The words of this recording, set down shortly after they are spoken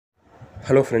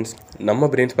Hello friends, நம்ம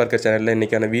brain sparker சேனலில்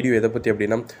இன்றைக்கான வீடியோ எதை பற்றி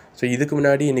அப்படின்னா, இதுக்கு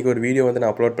முன்னாடி இன்றைக்கி ஒரு வீடியோ வந்து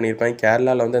நான் அப்லோட் பண்ணியிருப்பேன்.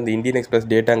 கேரளாவில் வந்து அந்த இந்தியன் எக்ஸ்பிரஸ்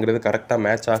டேட்டாங்கிறது கரெக்டாக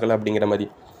மேட்ச் ஆகலை அப்படிங்கிற மாதிரி.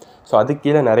 அதுக்கு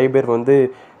கீழே நிறைய பேர் வந்து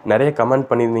நிறைய கமெண்ட்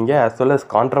பண்ணியிருந்தீங்க. as well as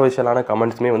கான்ட்ரவர்ஷியலான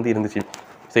கமெண்ட்ஸுமே வந்து இருந்துச்சு.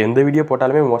 எந்த வீடியோ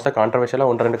போட்டாலுமே மோஸ்ட்டாக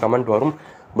கான்ட்ரவர்ஷியலாக 1-2 கமெண்ட் வரும்.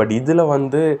 பட் இதில்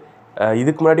வந்து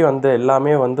இதுக்கு முன்னாடி வந்த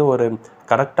எல்லாமே வந்து ஒரு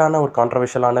கரெக்டான ஒரு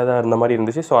கான்ட்ரவர்ஷியலானதாக இருந்த மாதிரி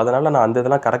இருந்துச்சு. அதனால் நான் அந்த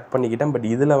இதெல்லாம் கரெக்ட் பண்ணிக்கிட்டேன். பட்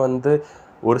இதில் வந்து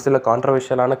ஒரு சில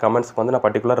கான்ட்ரவர்ஷியலான கமெண்ட்ஸ்க்கு வந்து நான்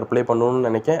பர்டிகுலர் ரிப்ளை பண்ணணும்னு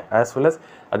நினைக்கிறேன். ஆஸ் வெல் அஸ்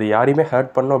அது யாரையுமே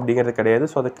ஹர்ட் பண்ணணும் அப்படிங்கிறது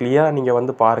கிடையாது. அதை கிளியராக நீங்கள்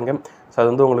வந்து பாருங்கள். அது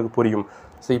வந்து உங்களுக்கு புரியும்.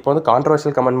 இப்போ வந்து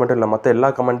கான்ட்ரவர்ஷியல் கமெண்ட் மட்டும் இல்லை, மற்ற எல்லா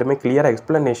கமெண்ட்டுமே கிளியராக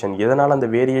எக்ஸ்ப்ளனேஷன் எதனால் அந்த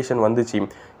வேரியேஷன் வந்துச்சு.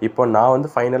 இப்போ நான் வந்து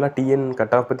ஃபைனலாக டிஎன்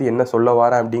கட் ஆஃப் பற்றி என்ன சொல்ல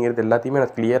வரேன் அப்படிங்கிறது எல்லாத்தையுமே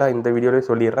நான் கிளியராக இந்த வீடியோலேயே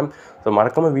சொல்லிடுறேன்.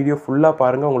 மறக்காமல் வீடியோ ஃபுல்லாக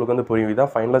பாருங்கள், உங்களுக்கு வந்து புரியும்.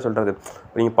 இதான் ஃபைனலாக சொல்கிறது.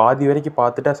 நீங்கள் பாதி வரைக்கும்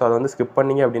பார்த்துட்டு அதை வந்து ஸ்கிப்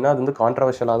பண்ணிங்க அப்படின்னா அது வந்து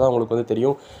கான்ட்ரவர்ஷியலாக தான் உங்களுக்கு வந்து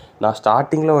தெரியும். நான்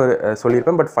ஸ்டார்டிங்கில் ஒரு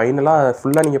சொல்லியிருப்பேன். பட் ஃபைனலாக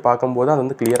ஃபுல்லாக நீங்கள் பார்க்கும்போது அது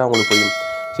வந்து கிளியராக உங்களுக்கு புரியும்.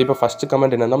 இப்போ ஃபஸ்ட்டு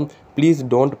கமெண்ட் என்னென்னா, please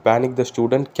don't panic the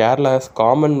student. Kerala has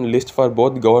common list for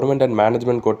both government and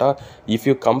management quota. If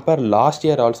you compare last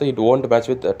year also it won't match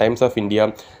with times of India.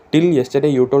 Till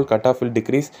yesterday you told cutoff will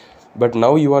decrease, but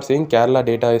now you are saying Kerala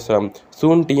data is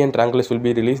soon TN rank list will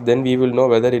be released, then we will know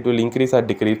whether it will increase or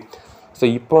decrease.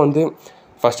 இப்போ வந்து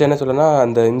first என்ன சொல்லணும்னா,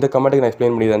 இந்த கமெண்ட்டுக்கு நான்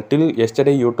explain பண்ணிடுறேன். டில்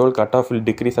yesterday you told cut off will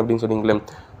decrease அப்படின்னு சொன்னீங்களே,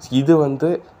 இது வந்து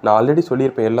நான் ஆல்ரெடி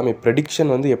சொல்லியிருப்பேன். எல்லாமே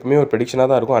ப்ரெடிக்ஷன் வந்து எப்பவுமே ஒரு ப்ரெடிக்ஷனாக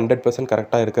தான் இருக்கும், 100%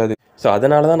 கரெக்டாக இருக்காது.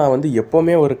 அதனால தான் நான் வந்து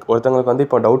எப்போவுமே ஒருத்தவங்களுக்கு வந்து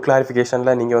இப்போ டவுட்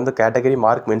கிளாரிஃபிகேஷனில் நீங்கள் வந்து கேட்டகரி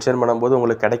மார்க் மென்ஷன் பண்ணும்போது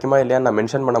உங்களுக்கு கிடைக்குமா இல்லையான்னு நான்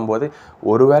மென்ஷன் பண்ணும்போது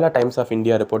ஒருவேளை டைம்ஸ் ஆஃப்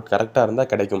இந்தியா ரிப்போர்ட் கரெக்டாக இருந்தால்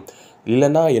கிடைக்கும்,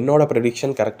 இல்லைனா என்னோட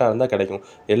ப்ரெடிக்ஷன் கரெக்டாக இருந்தால் கிடைக்கும்.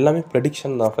 எல்லாமே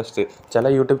ப்ரெடிக்ஷன் தான். ஃபஸ்ட்டு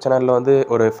சில யூடியூப் சேனலில் வந்து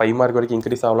ஒரு 5 மார்க் வரைக்கும்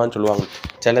இன்க்ரீஸ் ஆகலாம்னு சொல்லுவாங்க.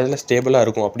 சில இதில் ஸ்டேபிளாக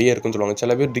இருக்கும், அப்படியே இருக்குன்னு சொல்லுவாங்க.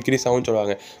 சில பேர் டிக்ரீஸ் ஆகும்னு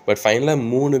சொல்லுவாங்க. பட் ஃபைனலாக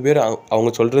 3 பேர்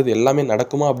அவங்க சொல்கிறது எல்லாமே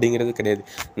நடக்குமா அப்படிங்கிறது கிடையாது.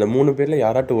 இந்த 3 பேரில்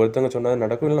யாராட்டும் ஒருத்தவங்க சொன்னது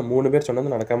நடக்கும், இல்லை 3 பேர்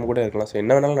சொன்னது நடக்காமல் கூட இருக்கலாம்.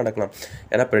 என்ன வேணாலும் நடக்கலாம்.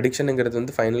 ஏன்னா ப்ரெடிக்ஷனுங்கிறது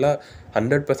வந்து ஃபைனலாக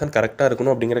 100% கரெக்டாக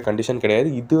இருக்கணும் அப்படிங்கிற கண்டிஷன் கிடையாது.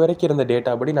 இது வரைக்கும் இருந்த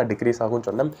டேட்டா படி நான் டிக்ரீஸ் ஆகும்னு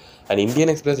சொன்னேன். அண்ட்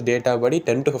இந்தியன் எக்ஸ்பிரஸ் டேட்டா படி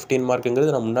 10 to 15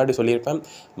 மார்க்குங்கிறது நான் முன்னாடி சொல்லியிருப்பேன்.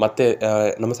 மற்ற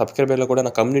நம்ம சப்ஸ்கிரைபரில் கூட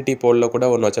நான் கம்யூனிட்டி போலில் கூட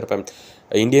ஒன்று வச்சிருப்பேன்.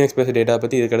 இந்தியன் எக்ஸ்பிரஸ் டேட்டா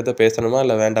பற்றி இதுக்கடுத்து பேசணுமா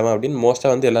இல்லை வேண்டாமா அப்படின்னு.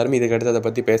 மோஸ்ட்டாக வந்து எல்லாருமே இதுக்கடுத்து அதை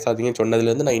பற்றி பேசாதீங்கன்னு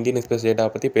சொன்னதுலேருந்து நான் இந்தியன் எக்ஸ்பிரஸ் டேட்டா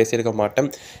பற்றி பேசியிருக்க மாட்டேன்.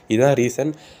 இதுதான்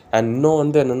ரீசன். அண்ட் இன்னும்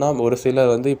வந்து என்னென்னா, ஒரு சிலர்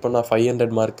வந்து இப்போ நான்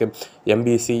 500 மார்க்கு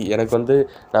எம்பிசி எனக்கு வந்து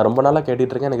நான் ரொம்ப நாளாக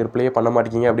கேட்டுட்ருக்கேன், எனக்கு ரிப்ளே பண்ண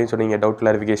மாட்டேங்க அப்படின்னு சொன்னீங்க டவுட்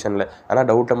கிளாரிஃபிகேஷனில். ஆனால்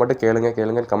டவுட்டை மட்டும்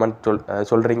கேளுங்க கமெண்ட்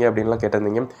சொல்கிறீங்க அப்படின்லாம்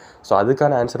கேட்டிருந்தீங்க.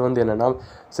 அதுக்கான ஆன்சர் வந்து என்னென்னா,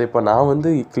 இப்போ நான் வந்து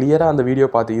கிளியராக அந்த வீடியோ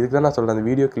பார்த்து இதுக்கு தான் நான் சொல்கிறேன், அந்த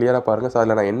வீடியோ கிளியராக பாருங்கள்.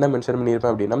 அதில் நான் என்ன மென்ஷன்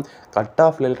பண்ணியிருப்பேன் அப்படின்னா, கட்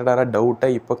ஆஃப் ரிலேட்டடான டவுட்டை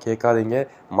இப்போ கேட்காதீங்க.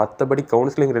 மற்றபடி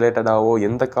கவுன்சிலிங் ரிலேட்டடாகவோ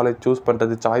எந்த காலேஜ் சூஸ்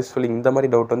பண்ணுறது, சாய்ஸ் ஃபில்லிங் இந்த மாதிரி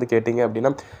டவுட் வந்து கேட்டிங்க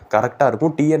அப்படின்னா கரெக்டாக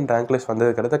இருக்கும். TN rank list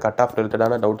வந்ததுக்கடுத்து cut off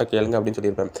ரிலேட்டடான டவுட்டை கேளுங்க அப்படின்னு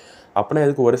சொல்லியிருப்பேன். அப்படின்னா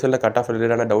எதுக்கு ஒரு சில கட் ஆஃப்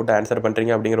ரிலேட்டடான டவுட்டை ஆன்சர்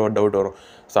பண்ணுறீங்க அப்படிங்கிற ஒரு டவுட் வரும்.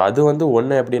 அது வந்து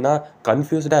ஒன்று எப்படின்னா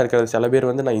கன்ஃபியூஸ்டாக இருக்கிறது. சில பேர்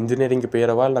வந்து நான் இன்ஜினியரிங்க்கு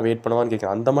பேரவா இல்லை வெயிட் பண்ணுவான்னு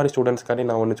கேட்குறேன். அந்த மாதிரி ஸ்டூடெண்ட்ஸ்க்காண்டி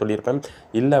நான் ஒன்று சொல்லியிருப்பேன்.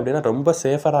 இல்லை அப்படின்னா ரொம்ப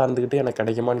சேஃபராக இருந்துக்கிட்டு எனக்கு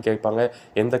கிடைக்குமான்னு கேட்பாங்க,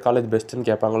 எந்த காலேஜ் பெஸ்ட்டுன்னு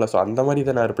கேட்பாங்களோ. அந்த மாதிரி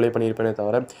இதை நான் ரிப்ளை பண்ணியிருப்பேனே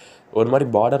தவிர, ஒரு மாதிரி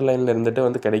பார்டர் லைனில் இருந்துட்டு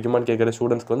வந்து கிடைக்குமான்னு கேட்குற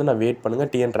ஸ்டூடெண்ட்ஸ்க்கு வந்து நான் வெயிட் பண்ணுங்கள்,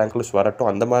 டிஎன் ரேங்க் லிஸ்ட் வரட்டும்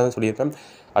அந்த மாதிரி தான் சொல்லியிருப்பேன்.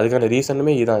 அதுக்கான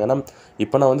ரீசனுமே இதுதான். ஏன்னா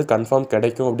இப்போ நான் வந்து கன்ஃபார்ம்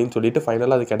கிடைக்கும் அப்படின்னு சொல்லிட்டு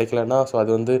ஃபைனலாக அது கிடைக்கலன்னா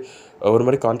அது வந்து ஒரு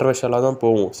மாதிரி கான்ட்ரவர்ஷியலாக தான்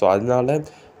போகும். அதனால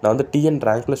நான் வந்து டிஎன்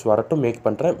ரேங்க் லிஸ்ட் வரட்டும் மேக்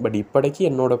பண்ணுறேன். பட் இப்போதைக்கு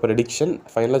என்னோட ப்ரெடிக்ஷன்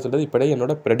ஃபைனலாக சொல்கிறது, இப்போதைக்கு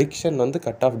என்னோட ப்ரெடிக்ஷன் வந்து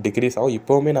கட் ஆஃப் டிக்ரீஸ் ஆகும்.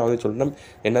 இப்போவுமே நான் வந்து சொல்கிறேன்,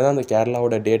 என்ன தான் அந்த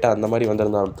கேரளாவோட டேட்டா அந்த மாதிரி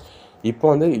வந்திருந்தாலும் இப்போ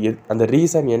வந்து அந்த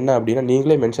ரீசன் என்ன அப்படின்னா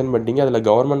நீங்களே மென்ஷன் பண்ணிட்டீங்க. அதில்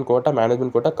government quota,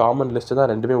 management quota, common list தான்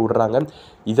ரெண்டுமே விட்றாங்க.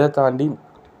 இதை தாண்டி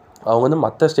அவங்க வந்து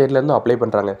மற்ற ஸ்டேட்லேருந்து அப்ளை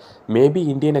பண்ணுறாங்க. மேபி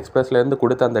இந்தியன் எக்ஸ்பிரஸ்லேருந்து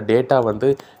கொடுத்த அந்த டேட்டா வந்து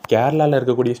கேரளாவில்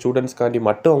இருக்கக்கூடிய ஸ்டூடெண்ட்ஸ்க்காண்டி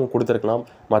மட்டும் அவங்க கொடுத்துருக்கலாம்.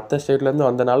 மற்ற ஸ்டேட்லேருந்து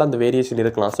வந்தனால அந்த வேரியேஷன்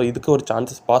இருக்கலாம். இதுக்கு ஒரு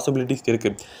சான்சஸ் பாசிபிலிட்டிஸ்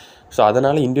இருக்குது.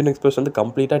 அதனால் இந்தியன் எக்ஸ்பிரஸ் வந்து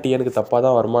கம்ப்ளீட்டாக டிஎனுக்கு தப்பாக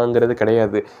தான் வருமாங்கிறது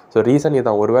கிடையாது. ரீசன்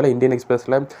இதுதான். ஒருவேளை இந்தியன்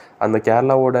எக்ஸ்பிரஸில் அந்த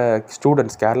கேரளாவோட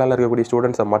ஸ்டூடெண்ட்ஸ், கேரளாவில் இருக்கக்கூடிய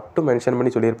ஸ்டூடெண்ட்ஸை மட்டும் மென்ஷன்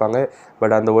பண்ணி சொல்லியிருப்பாங்க.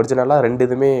 பட் அந்த ஒரிஜினலாக 2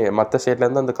 இதுவுமே மற்ற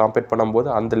ஸ்டேட்லேருந்து அந்த காம்பேர் பண்ணும்போது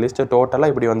அந்த லிஸ்ட்டு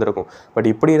டோட்டலாக இப்படி வந்திருக்கும். பட்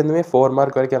இப்படி இருந்துமே 4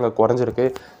 மார்க் வரைக்கும் அங்கே குறைஞ்சிருக்கு.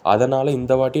 அதனால்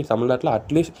இந்த வாட்டி தமிழ்நாட்டில்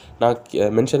அட்லீஸ்ட் நான்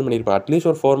மென்ஷன் பண்ணியிருப்பேன்,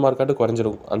 அட்லீஸ்ட் ஒரு 4 மார்க்காட்டு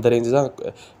குறைஞ்சிருக்கும். அந்த ரேஞ்சு தான்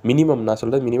மினிமம். நான்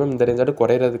சொல்கிறது மினிமம் இந்த ரேஞ்சாட்டு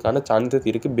குறையிறதுக்கான சான்சஸ்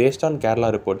இருக்குது பேஸ்ட் ஆன்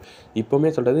கேரளா ரிப்போர்ட்.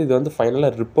 இப்போவுமே சொல்கிறது இது வந்து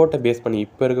ஃபைனலாக ரிப்போர்ட்டை பேஸ் பண்ணி,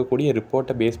 இப்போ இருக்கக்கூடிய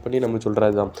ரிப்போர்ட்டை பேஸ் பண்ணி நம்ம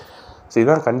சொல்கிறது தான்.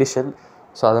 இதுதான் கண்டிஷன்.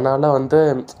 அதனால் வந்து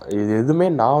இது எதுவுமே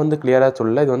நான் வந்து கிளியராக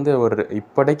சொல்லலை. இது வந்து ஒரு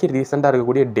இப்போதைக்கு ரீசெண்டாக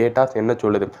இருக்கக்கூடிய டேட்டாஸ் என்ன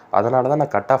சொல்லுது. அதனால தான்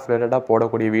நான் கட் ஆஃப் ரிலேட்டடாக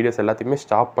போடக்கூடிய வீடியோஸ் எல்லாத்தையுமே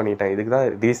ஸ்டாப் பண்ணிட்டேன். இதுக்கு தான்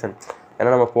ரீசன்.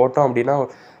 ஏன்னா நம்ம போட்டோம் அப்படின்னா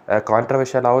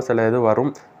கான்ட்ரவர்ஷியலாகவும் சில இது வரும்.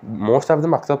 மோஸ்ட் ஆஃப்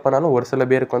தம் அக்செப்ட் பண்ணாலும் ஒரு சில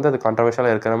பேருக்கு வந்து அது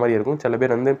கான்ட்ரவர்ஷியலாக இருக்கிற மாதிரி இருக்கும். சில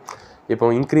பேர் வந்து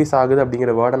இப்போ இன்க்ரீஸ் ஆகுது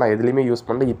அப்படிங்கிற வேர்டை நான் எதுலேயுமே யூஸ்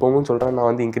பண்ணல. இப்போவும் சொல்கிறேன், நான்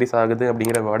வந்து இன்க்ரீஸ் ஆகுது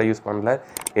அப்படிங்கிற வேர்டை யூஸ் பண்ணல.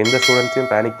 எந்த ஸ்டூடெண்ட்ஸையும்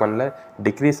பேனிக் பண்ணல.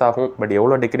 டிக்ரீஸ் ஆகும். பட்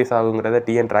எவ்வளோ டிக்ரீஸ் ஆகுங்கிறத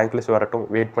டிஎன் ரேங்க் லிஸ்ட் வரட்டும்,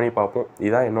 வெயிட் பண்ணி பார்ப்போம்.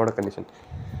 இதுதான் என்னோட கண்டிஷன்.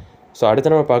 ஸோ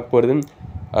அடுத்து நம்ம பார்க்க போகிறது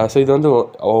ஸோ இது வந்து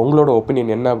உங்களோட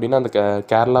ஒப்பீனியன் என்ன அப்படின்னா, அந்த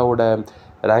கேரளாவோட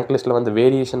ரேங்க் லிஸ்ட்டில் வந்து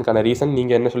வேரியேஷனுக்கான ரீசன்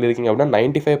நீங்கள் என்ன சொல்லியிருக்கீங்க அப்படின்னா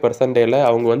 95%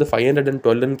 அவங்க வந்து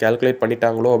 512ன்னு கேல்குலேட்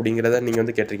பண்ணிட்டாங்களோ அப்படிங்கிறத நீங்கள்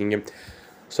வந்து கேட்டிருக்கீங்க.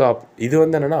 ஸோ இது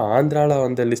வந்து என்னென்னா ஆந்திராவில்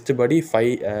வந்து லிஸ்ட்டு படி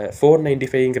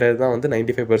 495ங்கிறது தான் வந்து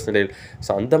 95%. ஸோ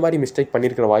அந்த மாதிரி மிஸ்டேக்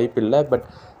பண்ணியிருக்கிற வாய்ப்பு இல்லை. பட்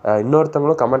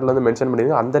இன்னொருத்தவங்களும் கமெண்ட்டில் வந்து மென்ஷன்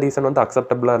பண்ணியிருக்காங்க, அந்த ரீசன் வந்து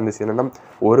அக்செப்டபுளாக இருந்துச்சு. என்னென்னா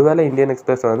ஒருவேளை இந்தியன்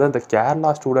எக்ஸ்பிரஸ் வந்து அந்த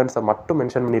கேரளா ஸ்டூடெண்ட்ஸை மட்டும்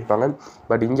மென்ஷன் பண்ணியிருப்பாங்க.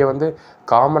 பட் இங்கே வந்து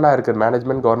காமனாக இருக்குது,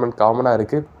 மேனேஜ்மெண்ட் கவர்மெண்ட் காமனாக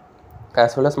இருக்குது,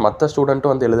 ஆஸ் வெல் அஸ் மற்ற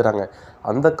ஸ்டூடெண்ட்டும் வந்து எழுதுகிறாங்க.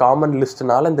 அந்த காமன்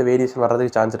லிஸ்ட்னால இந்த வேரியேஷன்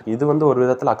வர்றதுக்கு சான்ஸ் இருக்குது. இது வந்து ஒரு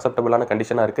விதத்தில் அக்செப்டபுளான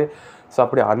கண்டிஷனாக இருக்குது. ஸோ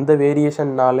அப்படி அந்த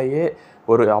வேரியேஷன்னாலேயே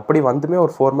அப்படி வந்துமே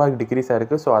ஒரு 4 மார்க் டிக்ரீஸ்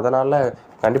ஆகிருக்கு. ஸோ அதனால்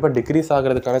கண்டிப்பாக டிக்ரீஸ்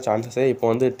ஆகிறதுக்கான சான்சஸே இப்போ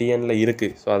வந்து டிஎனில்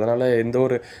இருக்குது. ஸோ அதனால் எந்த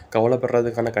ஒரு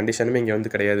கவலைப்படுறதுக்கான கண்டிஷனுமே இங்கே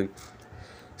வந்து கிடையாது.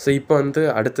 ஸோ இப்போ வந்து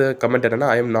அடுத்த கமெண்ட் என்னென்னா,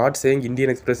 I am not saying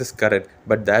Indian express is correct,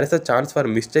 but there is a chance for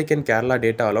mistake in Kerala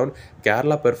data alone.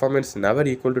 Kerala performance never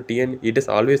equal to TN, it is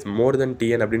always more then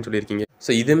TN அப்படின்னு சொல்லியிருக்கீங்க.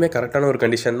 So இதுவுமே கரெக்டான ஒரு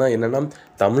condition தான். என்னென்னா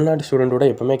தமிழ்நாடு ஸ்டூடெண்ட்டோட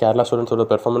எப்போவுமே Kerala ஸ்டூடெண்ட்ஸோட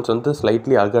performance வந்து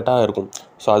slightly அகட்டாக இருக்கும்.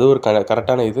 ஸோ அது ஒரு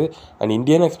கரெக்டான இது. அண்ட்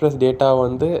இந்தியன் எக்ஸ்பிரஸ் டேட்டா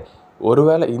வந்து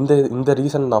ஒருவேளை இந்த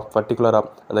ரீசன் நான் பர்டிகுலராக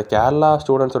அந்த கேரளா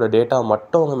ஸ்டூடெண்ட்ஸோட டேட்டா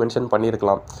மட்டும் அவங்க மென்ஷன்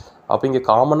பண்ணியிருக்கலாம். அப்போ இங்கே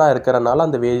காமனாக இருக்கிறனால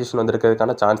அந்த வேரியேஷன்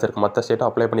வந்திருக்கிறதுக்கான சான்ஸ் இருக்குது. மற்ற ஸ்டேட்டும்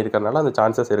அப்ளை பண்ணியிருக்கிறனால அந்த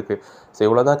சான்சஸ் இருக்குது. ஸோ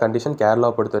இவ்வளோ தான் கண்டிஷன்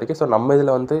கேரளாவை பொறுத்த வரைக்கும். ஸோ நம்ம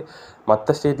இதில் வந்து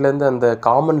மற்ற ஸ்டேட்லேருந்து அந்த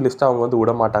காமன் லிஸ்ட்டை அவங்க வந்து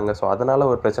விட மாட்டாங்க. ஸோ அதனால்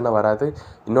ஒரு பிரச்சனை வராது.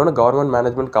 இன்னொன்று கவர்மெண்ட்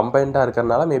மேனேஜ்மெண்ட் கம்பைண்டாக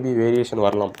இருக்கிறனால மேபி வேரியேஷன்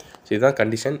வரலாம். ஸோ இதுதான்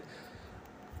கண்டிஷன்.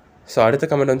 ஸோ அடுத்த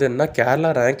கமெண்ட் வந்து என்ன, கேரளா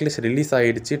ரேங்க் லிஸ்ட் ரிலீஸ்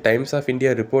ஆகிடுச்சு, times of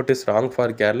India report is wrong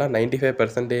for Kerala,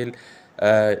 95%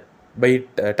 by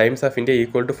Times of India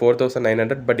equal to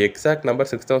 4,900, but exact number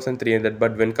 6,300,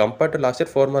 but when compared to last year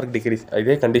 4 mark decrease.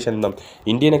 இதே condition தான்.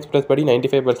 Indian express படி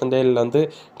 95% வந்து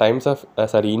times of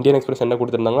Indian express என்ன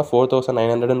கொடுத்துருந்தாங்க,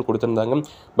 4,900ன்னு கொடுத்துருந்தாங்க.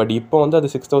 But இப்போ வந்து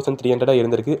அது 6,300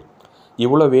 இருந்திருக்கு.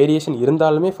 இவ்வளோ வேரியேஷன்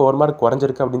இருந்தாலுமே 4 மார்க்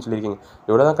குறைஞ்சிருக்கு அப்படின்னு சொல்லியிருக்கீங்க.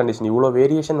 இவ்வளோ தான் கண்டிஷன். இவ்வளோ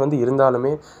வேரியேஷன் வந்து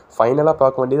இருந்தாலுமே ஃபைனலாக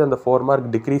பார்க்க வேண்டியது அந்த 4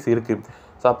 மார்க் டிக்ரீஸ் இருக்குது.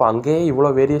 ஸோ அப்போ அங்கேயே இவ்வளோ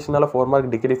வேரியேஷனால் 4 மார்க்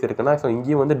டிக்ரீஸ் இருக்குன்னா, ஸோ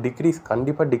இங்கேயும் வந்து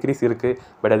கண்டிப்பாக டிக்ரீஸ் இருக்குது.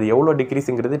 பட் அது எவ்வளோ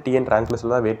டிக்ரீஸுங்கிறது டிஎன் ரேங்க்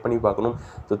லிஸ்ட்டில் தான் வெயிட் பண்ணி பார்க்கணும்.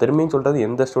 ஸோ திரும்பியும் சொல்கிறது,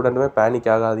 எந்த ஸ்டூடெண்ட்டுமே பேனிக்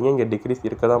ஆகாதீங்க, இங்கே டிக்ரீஸ்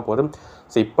இருக்க தான் போதும்.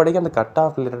 ஸோ இப்போதைக்கு அந்த கட்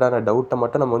ஆஃப் ரிலேட்டடான டவுட்டை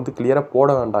மட்டும் நம்ம வந்து கிளியராக போட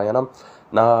வேண்டாம். ஏன்னா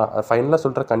நான் ஃபைனலாக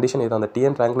சொல்கிற கண்டிஷன் இது, அந்த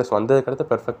டிஎன் ரேங்க் லிஸ்ட் வந்ததுக்கடுத்து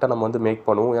பெர்ஃபெக்டாக நம்ம வந்து மேக்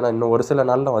பண்ணுவோம். ஏன்னா இன்னும் ஒரு சில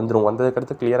நாளில் வந்துடும்.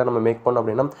 வந்ததுக்கடுத்து கிளியராக நம்ம மேக் பண்ணோம்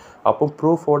அப்படின்னா அப்போ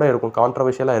ப்ரூஃபோடு இருக்கும்,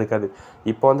 கான்ட்ரவர்ஷியலாக இருக்காது.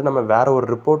 இப்போ வந்து நம்ம வேறு ஒரு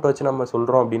ரிப்போர்ட் வச்சு நம்ம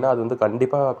சொல்கிறோம் அப்படின்னா அது வந்து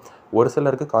கண்டிப்பாக ஒரு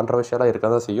சிலருக்கு கான்ட்ரவர்ஷியலாக இருக்க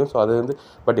தான் செய்யும். ஸோ அது வந்து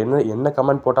பட் என்ன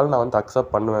கமெண்ட் போட்டாலும் நான் வந்து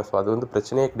அக்செப்ட் பண்ணுவேன். ஸோ அது வந்து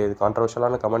பிரச்சனையே கிடையாது.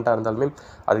 கான்ட்ரவர்ஷியலான கமெண்ட்டாக இருந்தாலுமே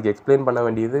அதுக்கு எக்ஸ்பிளைன் பண்ண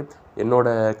வேண்டியது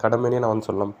என்னோடய கடமைனே நான் வந்து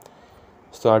சொல்லலாம்.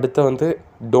 ஸோ அடுத்து வந்து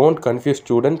don't confuse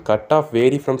student, cut off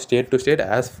vary from state to state.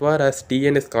 As for as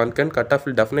TN is கான்கன், cut off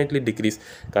will definitely degrees.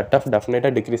 Cut off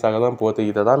டெஃபினட்டாக டிக்ரீஸ் ஆக தான் போகுது.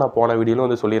 இதை தான் நான் போன வீடியோவில்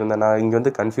வந்து சொல்லியிருந்தேன். நான் இங்கே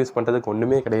வந்து கன்ஃபியூஸ் பண்ணுறதுக்கு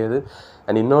ஒன்றுமே கிடையாது.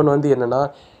 அண்ட் இன்னொன்று வந்து என்னென்னா,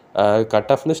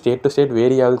 கட் ஆஃப் வந்து ஸ்டேட் டு ஸ்டேட்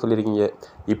வேரி ஆகுதுன்னு சொல்லியிருக்கீங்க.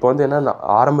 இப்போ வந்து என்ன, நான்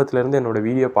ஆரம்பத்துலேருந்து என்னோடய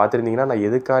வீடியோ பார்த்துருந்தீங்கன்னா நான்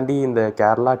எதுக்காண்டி இந்த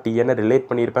கேரளா டிஎன்னை ரிலேட்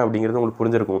பண்ணியிருப்பேன் அப்படிங்கிறது உங்களுக்கு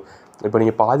புரிஞ்சிருக்கும். இப்போ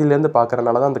நீங்கள் பாதியிலேருந்து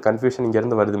பார்க்குறனால தான் அந்த கன்ஃபியூஷன்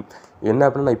இங்கேருந்து வருது. என்ன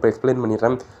அப்படின்னு நான் இப்போ எக்ஸ்பிளைன்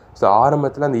பண்ணிடுறேன். ஸோ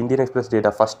ஆரம்பத்தில் அந்த இந்தியன் எக்ஸ்பிரஸ்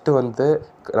டேட்டா ஃபஸ்ட்டு வந்து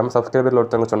நம்ம சப்ஸ்கிரைபரில்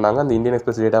ஒருத்தவங்க சொன்னாங்க, அந்த இந்தியன்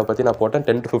எக்ஸ்பிரஸ் டேட்டா பற்றி நான் போட்டேன்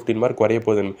 10 to 15 மார்க் குறைய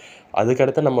போகுதுன்னு.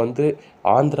 அதுக்கடுத்து நம்ம வந்து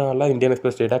ஆந்திராவில் இந்தியன்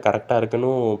எக்ஸ்பிரஸ் டேட்டா கரெக்டாக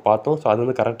இருக்குன்னு பார்த்தோம். ஸோ அது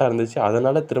வந்து கரெக்டாக இருந்துச்சு.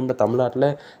 அதனால் திரும்ப தமிழ்நாட்டில்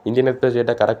இந்தியன் எக்ஸ்பிரஸ்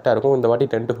டேட்டா கரெக்டாக இருக்கும், இந்த வாட்டி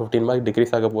 10 to 15 மார்க்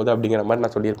டிக்ரீஸ் ஆக போகுது அப்படிங்கிற மாதிரி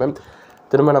நான் சொல்லியிருப்பேன்.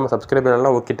 திரும்ப நம்ம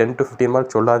சப்ஸ்கிரைபர்லாம் ஓகே 10 to 15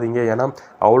 மார்க் சொல்லாதீங்க, ஏன்னா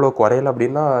அவ்வளோ குறையல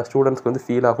அப்படின்னா ஸ்டூடெண்ட்ஸ்க்கு வந்து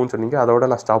ஃபீல் ஆகும்னு சொன்னீங்க. அதோட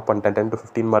நான் ஸ்டாப் பண்ணிட்டேன் 10 to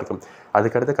 15 மார்க்கு.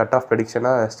 அதுக்கடுத்து கட் ஆஃப்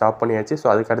ப்ரெடிக்ஷனாக ஸ்டாப் பண்ணியாச்சு. ஸோ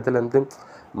அதுக்கடுத்துலேருந்து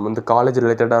இந்த காலேஜ்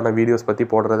ரிலேட்டடான வீடியோஸ் பற்றி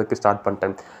போடுறதுக்கு ஸ்டார்ட்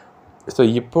பண்ணிட்டேன். ஸோ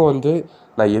இப்போ வந்து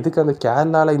நான் எதுக்கு அந்த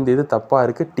கேரளாவில் இந்த இது தப்பாக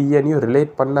இருக்குது டிஎன்யூ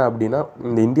ரிலேட் பண்ணேன் அப்படின்னா,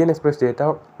 இந்த இந்தியன் எக்ஸ்பிரஸ் டேட்டா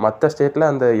மற்ற ஸ்டேட்டில்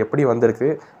அந்த எப்படி வந்திருக்கு,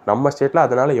 நம்ம ஸ்டேட்டில்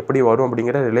அதனால் எப்படி வரும்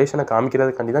அப்படிங்கிற ரிலேஷனை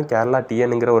காமிக்கிறதுக்காண்டி தான் கேரளா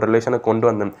டிஎன்ங்கிற ஒரு ரிலேஷனை கொண்டு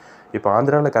வந்தேன். இப்போ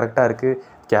ஆந்திராவில் கரெக்டாக இருக்குது,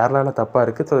 கேரளாவில் தப்பாக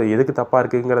இருக்குது. ஸோ எதுக்கு தப்பாக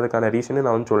இருக்குங்கிறதுக்கான ரீசனு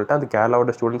நான் வந்து சொல்லிட்டேன். அந்த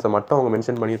கேரளாவோட ஸ்டூடெண்ட்ஸை மட்டும் அவங்க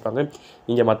மென்ஷன் பண்ணியிருப்பாங்க.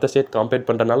 இங்கே மற்ற ஸ்டேட் கம்பேர்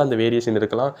பண்ணுறதுனால அந்த வேரியேஷன்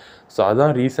இருக்கலாம். ஸோ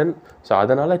அதுதான் ரீசன். ஸோ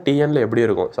அதனால் டிஎனில் எப்படி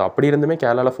இருக்கும், ஸோ அப்படி இருந்துமே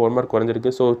கேரளாவில் 4 மார்க்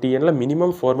குறைஞ்சிருக்கு. ஸோ டிஎனில்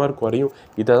மினிமம் 4 மார்க் குறையும்.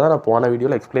 இதை தான் நான் போன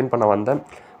வீடியோவில் எக்ஸ்பிளைன் பண்ண வந்தேன்.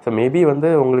 ஸோ மேபி வந்து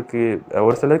உங்களுக்கு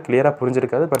ஒரு சிலருக்கு கிளியராக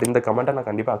புரிஞ்சிருக்காது. பட் இந்த கமெண்ட்டை நான்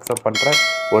கண்டிப்பாக அக்செப்ட் பண்ணுறேன்.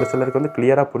 ஒரு சிலருக்கு வந்து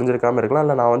கிளியராக புரிஞ்சிருக்காமல் இருக்கலாம்,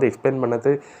 இல்லை நான் வந்து எக்ஸ்பிளைன்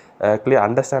பண்ணது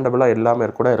அண்டர்ஸ்டாண்டபுளாக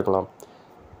எல்லாமே கூட இருக்கலாம்.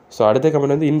 ஸோ அடுத்த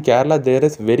கமெண்ட் வந்து, இன் Kerala there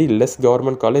is very less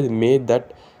government college, May that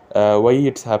why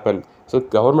it's happen. So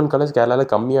government college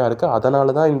கேரளாவில் கம்மியாக இருக்குது,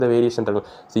 அதனால தான் இந்த வேரியேஷன் இருக்கும்.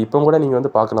 ஸோ இப்போ கூட நீங்கள்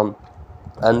வந்து பார்க்கலாம்,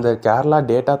 அந்த கேரளா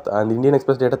டேட்டா அந்த இந்தியன்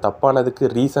எக்ஸ்பிரஸ் டேட்டா தப்பானதுக்கு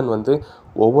ரீசன் வந்து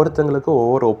ஒவ்வொருத்தங்களுக்கும்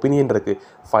ஒவ்வொரு ஒப்பீனியன் இருக்குது.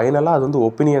 ஃபைனலாக அது வந்து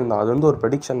ஒப்பீனியன் தான், அது வந்து ஒரு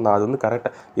ப்ரெடிக்ஷன் தான். அது வந்து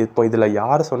கரெக்டாக இப்போ இதில்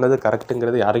யார் சொன்னது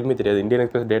கரெக்ட்டுங்கிறது யாருக்குமே தெரியாது. இந்தியன்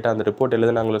எக்ஸ்பிரஸ் டேட்டா அந்த ரிப்போர்ட்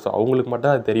எழுதுனாங்களோ ஸோ அவங்களுக்கு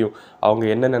மட்டும் அது தெரியும், அவங்க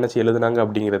என்ன நினச்சி எழுதுனாங்க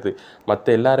அப்படிங்கிறது.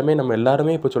 மற்ற எல்லாருமே நம்ம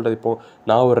எல்லாருமே இப்போ சொல்கிறது, இப்போது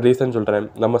நான் ஒரு ரீசன் சொல்கிறேன்,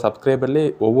 நம்ம சப்ஸ்கிரைபர்லேயே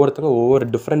ஒவ்வொருத்தங்க ஒவ்வொரு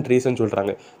டிஃப்ரெண்ட் ரீசன்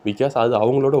சொல்கிறாங்க. பிகாஸ் அது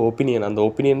அவங்களோட ஒப்பீனியன், அந்த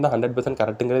ஒப்பீனியன் தான் 100%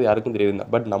 கரெக்ட்டுங்கிறது யாருக்கும் தெரியாது.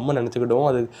 பட் நம்ம நினச்சிக்கிட்டோம்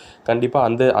அது கண்டிப்பாக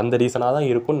அந்த அந்த ரீசனாக தான்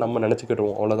இருக்கும்னு நம்ம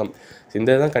நினச்சிக்கிடுவோம், அவ்வளோதான்.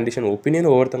 இந்த தான் கண்டிஷன்.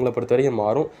 ஒப்பீனியன் ஒவ்வொருத்தங்களை பொறுத்த வரைக்கும்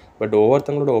மாறும். But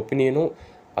ஒவ்வொருத்தங்களோட ஒப்பீனியனும்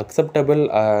acceptable.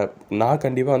 நான்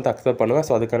கண்டிப்பாக வந்து அக்செப்ட் பண்ணுவேன்.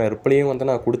 ஸோ அதுக்கான ரிப்ளையும் வந்து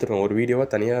நான் கொடுத்துருவேன், ஒரு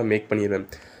வீடியோவாக தனியாக மேக் பண்ணிடுவேன்.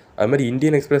 அது மாதிரி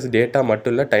இந்தியன் எக்ஸ்பிரஸ் டேட்டா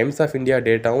மட்டும் இல்லை, டைம்ஸ் ஆஃப் இந்தியா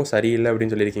டேட்டாவும் சரியில்லை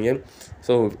அப்படின்னு சொல்லியிருக்கீங்க.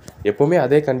 ஸோ எப்போவுமே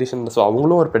அதே கண்டிஷன். ஸோ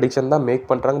அவங்களும் ஒரு ப்ரெடிக்ஷன் தான் மேக்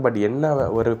பண்ணுறாங்க. பட் என்ன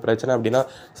ஒரு பிரச்சனை அப்படின்னா,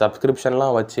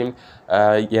 சப்ஸ்கிரிப்ஷன்லாம் வச்சு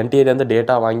என்டிஏலேருந்து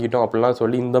டேட்டா வாங்கிட்டோம் அப்படிலாம்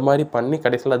சொல்லி இந்த மாதிரி பண்ணி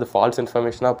கடைசியில் அது ஃபால்ஸ்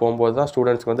இன்ஃபர்மேஷனாக போகும்போது தான்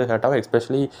ஸ்டூடெண்ட்ஸ்க்கு வந்து ஹர்ட் ஆகும்.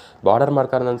 எஸ்பெஷலி பார்டர்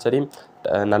மார்க்காக இருந்தாலும் சரி,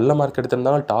 நல்ல மார்க்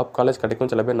எடுத்திருந்தாலும் டாப் காலேஜ்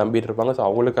கிடைக்கும் சில பேர் நம்பிட்டு இருப்பாங்க. ஸோ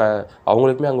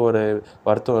அவங்களுக்குமே அங்கே ஒரு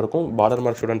வருத்தம் இருக்கும். பார்டர்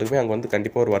மார்க் ஸ்டூடெண்ட்டுக்குமே அங்கே வந்து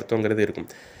கண்டிப்பாக ஒரு வருத்தங்கிறது இருக்கும்.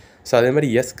 ஸோ அதே மாதிரி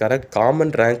yes correct,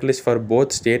 common rank list for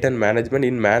both state and management.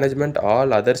 In management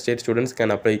all other state students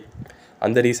can apply.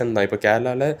 அந்த ரீசன் தான் இப்போ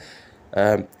கேரளாவில்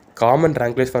common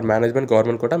rank list for management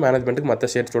government quota, மேனேஜ்மெண்ட்டுக்கு மற்ற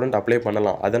ஸ்டேட் ஸ்டூடெண்ட் அப்ளை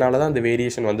பண்ணலாம். அதனால தான் அந்த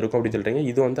வேரியேஷன் வந்திருக்கும் அப்படின்னு சொல்கிறீங்க.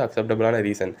 இது வந்து அக்செப்டபிளான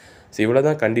ரீசன். ஸோ இவ்வளோ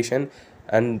தான் கண்டிஷன்.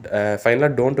 அண்ட்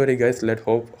ஃபைனலாக don't worry guys, let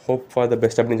hope for the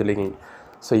best அப்படின்னு சொல்லியிருக்கீங்க.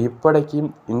 ஸோ இப்போதைக்கு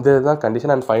இந்த இதுதான்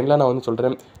கண்டிஷன். அண்ட் ஃபைனலாக நான் வந்து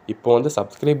சொல்கிறேன், இப்போ வந்து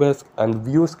சப்ஸ்கிரைபர்ஸ் அண்ட்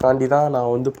வியூஸ்காண்டி தான்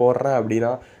நான் வந்து போடுறேன்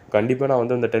அப்படின்னா கண்டிப்பாக நான்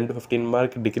வந்து இந்த 10 to 15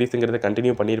 மார்க் டிக்ரீஸுங்கிறத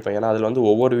கண்டினியூ பண்ணியிருப்பேன். ஏன்னா அதில் வந்து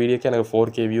ஒவ்வொரு வீடியோக்கும் எனக்கு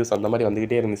 4K வியூஸ் அந்த மாதிரி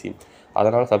வந்துக்கிட்டே இருந்துச்சு.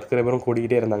 அதனால் சப்ஸ்கிரைபரும்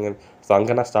கூடிக்கிட்டே இருந்தாங்க. ஸோ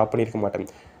அங்கே நான் ஸ்டாப் பண்ணியிருக்க மாட்டேன்.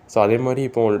 ஸோ அதே மாதிரி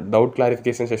இப்போது டவுட்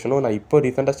கிளாரிஃபிகேஷன் செஷனும் நான் இப்போ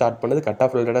ரீசெண்டாக ஸ்டார்ட் பண்ணது கட்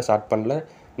ஆஃப் ரிலேட்டடாக ஸ்டார்ட் பண்ணல,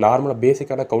 நார்மலாக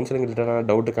பேசிக்கான கவுன்சிலிங் ரிலேட்டடான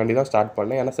டவுட்டுக்காண்டி தான் ஸ்டார்ட்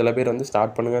பண்ணேன். ஏன்னா சில பேர் வந்து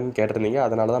ஸ்டார்ட் பண்ணுங்கன்னு கேட்டிருந்தீங்க,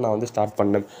 அதனால தான் நான் வந்து ஸ்டார்ட்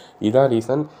பண்ணேன். இதுதான்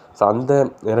ரீசன். ஸோ அந்த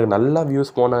எனக்கு நல்லா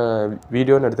வியூஸ் போன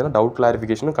வீடியோன்னு எடுத்தேன்னா டவுட்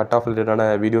கிளாரிஃபிகேஷனும் கட் ஆஃப் ரிலேட்டடான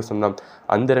வீடியோஸ் தான்.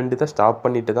 அந்த 2 தான் ஸ்டாப்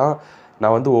பண்ணிவிட்டு தான்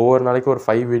நான் வந்து ஒவ்வொரு நாளைக்கு ஒரு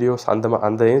 5 வீடியோஸ்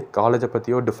அந்த காலேஜை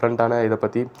பற்றியோ டிஃப்ரெண்ட்டான இதை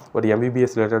பற்றி ஒரு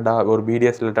MBBS ரிலேட்டடாக ஒரு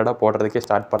BDS ரிலேட்டடாக போடுறதுக்கே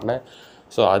ஸ்டார்ட் பண்ணேன்.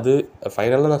 ஸோ அது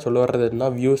ஃபைனலாக நான் சொல்ல வர்றது என்ன,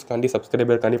 வியூஸ்காண்டி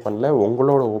சப்ஸ்கிரைபர்காண்டி பண்ணல,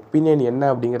 உங்களோட ஒப்பீனியன்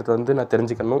என்ன அப்படிங்கிறது வந்து நான்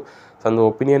தெரிஞ்சுக்கணும். ஸோ அந்த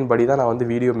ஒப்பீனியன் படி தான் நான் வந்து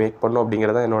வீடியோ மேக் பண்ணணும்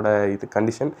அப்படிங்கிறதான் என்னோட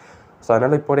கண்டிஷன். ஸோ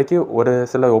அதனால் இப்போதைக்கு ஒரு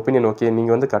சில ஒப்பீனியன் ஓகே,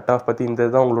 நீங்கள் வந்து கட் ஆஃப் பற்றி இந்த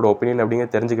இதுதான் உங்களோட ஒப்பீனியன்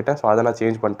அப்படிங்கிறத தெரிஞ்சுக்கிட்டேன். ஸோ அதை நான்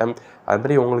சேஞ்ச் பண்ணிட்டேன்.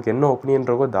 அதுமாதிரி உங்களுக்கு என்ன ஒப்பீனியன்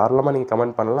இருக்கோ தாராளமாக நீங்கள்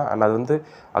கமெண்ட் பண்ணலாம். அண்ட் அது வந்து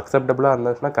அக்செப்டபுளாக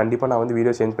இருந்துச்சுன்னா கண்டிப்பாக நான் வந்து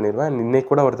வீடியோ சேஞ்ச் பண்ணிடுவேன். இன்றைக்கி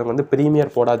கூட ஒருத்தவங்க வந்து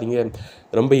ப்ரீமியர் போடாதீங்க,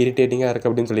 ரொம்ப இரிட்டேட்டிங்காக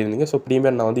இருக்குது அப்படின்னு சொல்லியிருந்தீங்க. ஸோ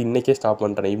ப்ரீமியர் நான் வந்து இன்றைக்கே ஸ்டாப்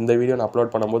பண்ணுறேன். இந்த வீடியோ நான்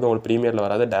அப்லோட் பண்ணும்போது உங்களுக்கு ப்ரீமியரில்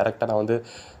வராது, டேரெக்டாக நான் வந்து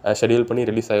ஷெடியூல் பண்ணி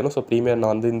ரிலீஸ் ஆகிடும். ஸோ ப்ரீமியர்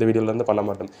நான் வந்து இந்த வீடியோலேருந்து பண்ண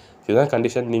மாட்டேன். இதுதான்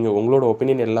கண்டிஷன். நீங்கள் உங்களோட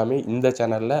ஒப்பீனியன் எல்லாமே இந்த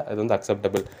சேனலில் அது வந்து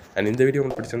அக்செப்டபிள். அண்ட் இந்த வீடியோ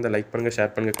உங்களுக்கு பிடிச்சிருந்தா லைக் பண்ணுங்கள்,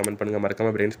 ஷேர் பண்ணுங்கள், கமெண்ட் பண்ணுங்கள்.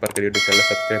 மறக்காமல் பிரெயின் ஸ்பார்க் யூடியூப் சேனலை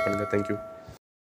சப்ஸ்கிரைப் பண்ணுங்கள். தேங்க்யூ.